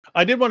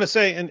I did want to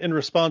say in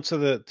response to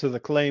the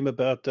claim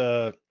about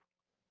about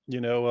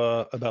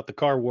the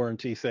car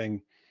warranty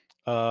thing.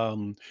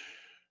 Um,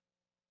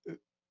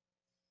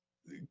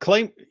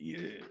 claim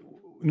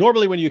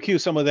Normally when you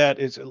accuse someone of that,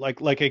 it's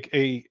like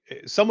a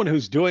someone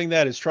who's doing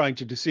that is trying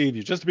to deceive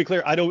you. Just to be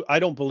clear, I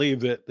don't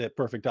believe that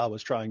Perfect Dawah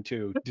was trying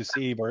to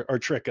deceive or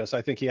trick us.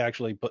 I think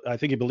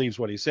he believes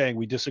what he's saying.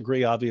 We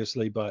disagree,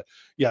 obviously, but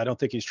yeah, I don't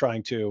think he's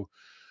trying to.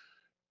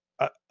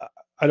 I,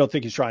 I don't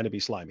think he's trying to be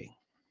slimy.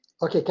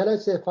 Okay, can I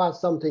say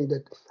first something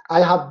that I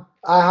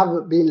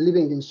have been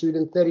living in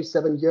Sweden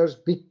 37 years,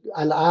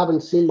 and I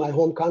haven't seen my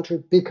home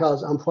country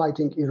because I'm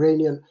fighting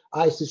Iranian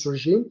ISIS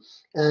regime,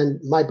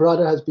 and my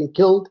brother has been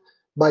killed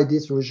by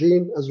this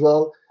regime as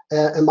well.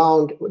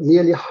 Among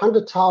nearly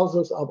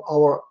 100,000 of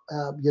our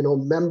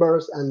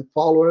members and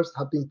followers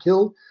have been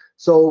killed.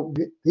 So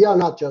we are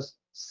not just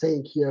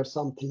saying here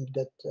something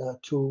that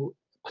to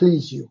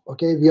please you.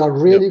 Okay, we are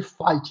Yep. really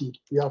fighting.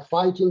 We are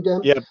fighting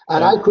them, Yep.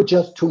 and I could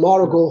just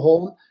tomorrow go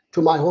home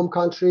to my home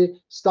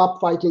country,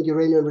 stop fighting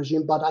Iranian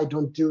regime, but I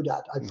don't do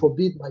that. I Mhm.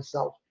 forbid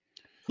myself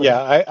for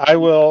Yeah, that. I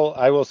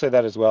will say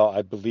that as well. I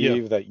Yeah.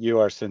 believe that you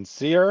are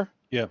sincere,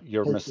 Yeah.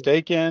 you're Thank you.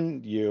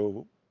 mistaken,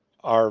 you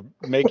are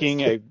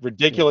making a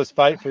ridiculous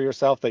fight for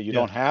yourself that you Yeah.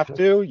 don't have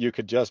to. You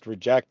could just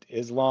reject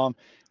Islam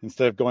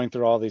instead of going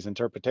through all these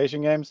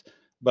interpretation games.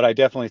 But I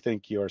definitely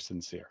think you are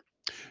sincere.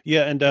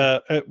 Yeah, and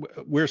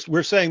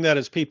we're saying that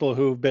as people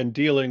who've been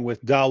dealing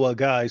with Dawa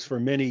guys for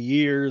many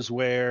years,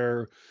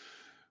 where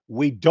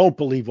we don't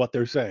believe what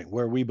they're saying,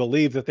 where we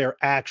believe that they're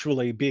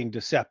actually being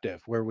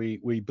deceptive, where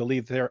we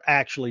believe they're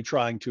actually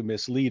trying to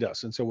mislead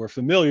us, and so we're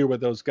familiar with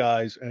those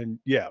guys. And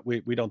yeah,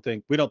 we don't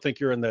think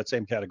you're in that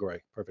same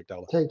category. Perfect,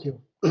 Dawa. Thank you.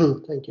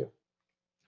 Thank you.